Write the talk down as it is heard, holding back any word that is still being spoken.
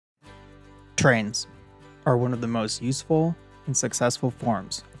Trains are one of the most useful and successful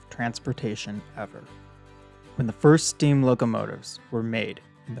forms of transportation ever. When the first steam locomotives were made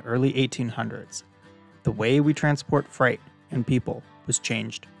in the early 1800s, the way we transport freight and people was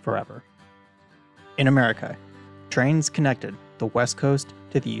changed forever. In America, trains connected the West Coast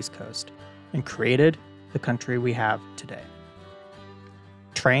to the East Coast and created the country we have today.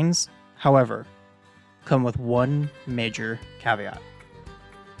 Trains, however, come with one major caveat.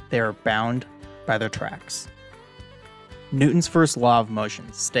 They are bound by their tracks. Newton's first law of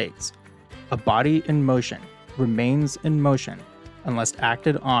motion states, a body in motion remains in motion unless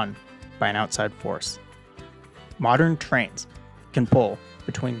acted on by an outside force. Modern trains can pull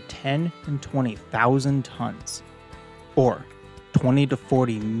between 10 and 20,000 tons, or 20 to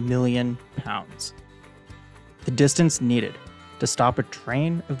 40 million pounds. The distance needed to stop a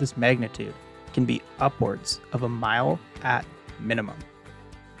train of this magnitude can be upwards of a mile at minimum,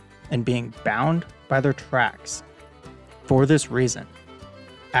 and being bound by their tracks. For this reason,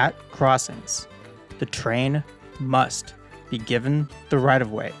 at crossings, the train must be given the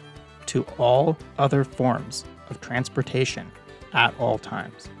right-of-way to all other forms of transportation at all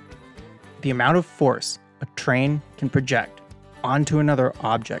times. The amount of force a train can project onto another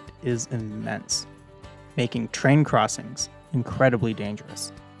object is immense, making train crossings incredibly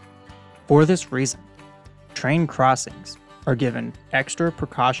dangerous. For this reason, train crossings are given extra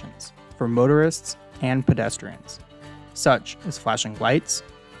precautions for motorists and pedestrians, such as flashing lights,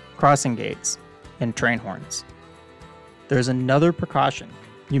 crossing gates, and train horns. There's another precaution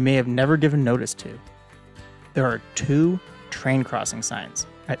you may have never given notice to. There are 2 train crossing signs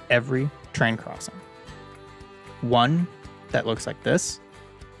at every train crossing. One that looks like this,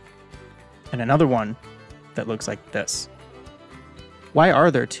 and another one that looks like this. Why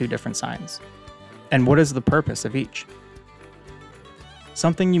are there 2 different signs? And what is the purpose of each?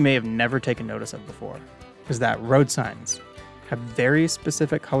 Something you may have never taken notice of before is that road signs have very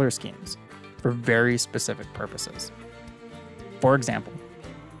specific color schemes for very specific purposes. For example,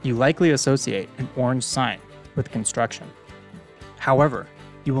 you likely associate an orange sign with construction. However,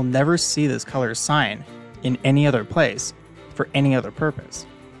 you will never see this color sign in any other place for any other purpose.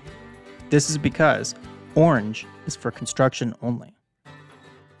 This is because orange is for construction only.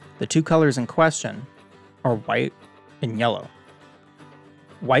 The 2 colors in question are white and yellow.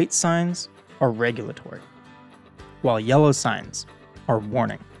 White signs are regulatory, while yellow signs are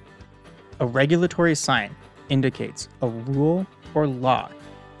warning. A regulatory sign indicates a rule or law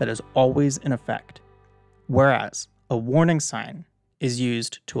that is always in effect, whereas a warning sign is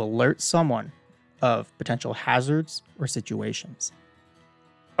used to alert someone of potential hazards or situations.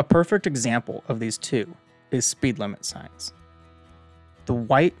 A perfect example of these 2 is speed limit signs. The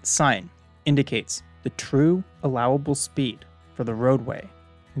white sign indicates the true allowable speed for the roadway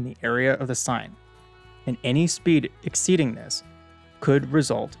in the area of the sign, and any speed exceeding this could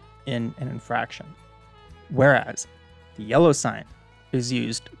result in an infraction. Whereas the yellow sign is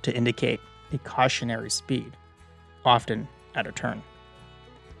used to indicate a cautionary speed, often at a turn.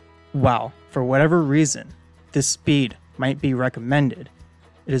 While, for whatever reason, this speed might be recommended,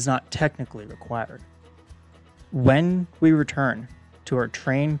 it is not technically required. When we return to our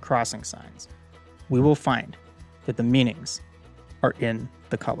train crossing signs, we will find that the meanings are in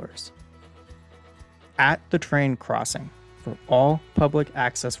the colors. At the train crossing for all public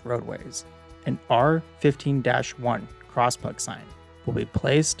access roadways, an R15-1 crossbuck sign will be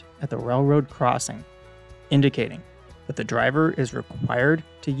placed at the railroad crossing, indicating that the driver is required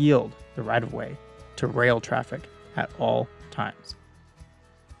to yield the right-of-way to rail traffic at all times.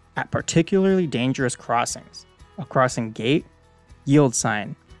 At particularly dangerous crossings, a crossing gate, yield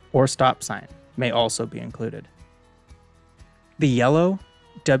sign, or stop sign may also be included. The yellow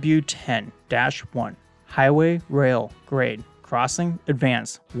W10-1 Highway Rail Grade Crossing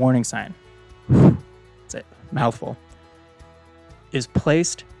Advance warning sign, that's it, mouthful, is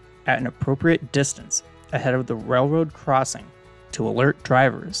placed at an appropriate distance ahead of the railroad crossing to alert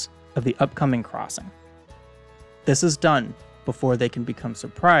drivers of the upcoming crossing. This is done before they can become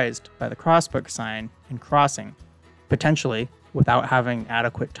surprised by the crossbuck sign and crossing, potentially without having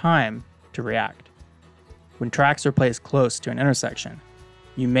adequate time to react. When tracks are placed close to an intersection,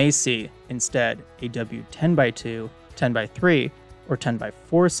 you may see instead a W10x2, 10x3, or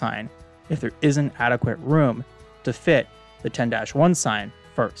 10x4 sign if there isn't adequate room to fit the 10-1 sign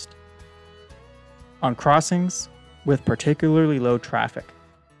first. On crossings with particularly low traffic,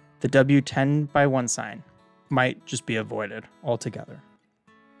 the W10x1 sign might just be avoided altogether.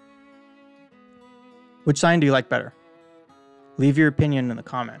 Which sign do you like better? Leave your opinion in the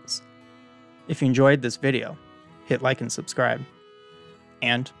comments. If you enjoyed this video, hit like and subscribe.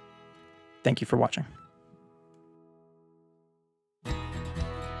 And Thank you for watching.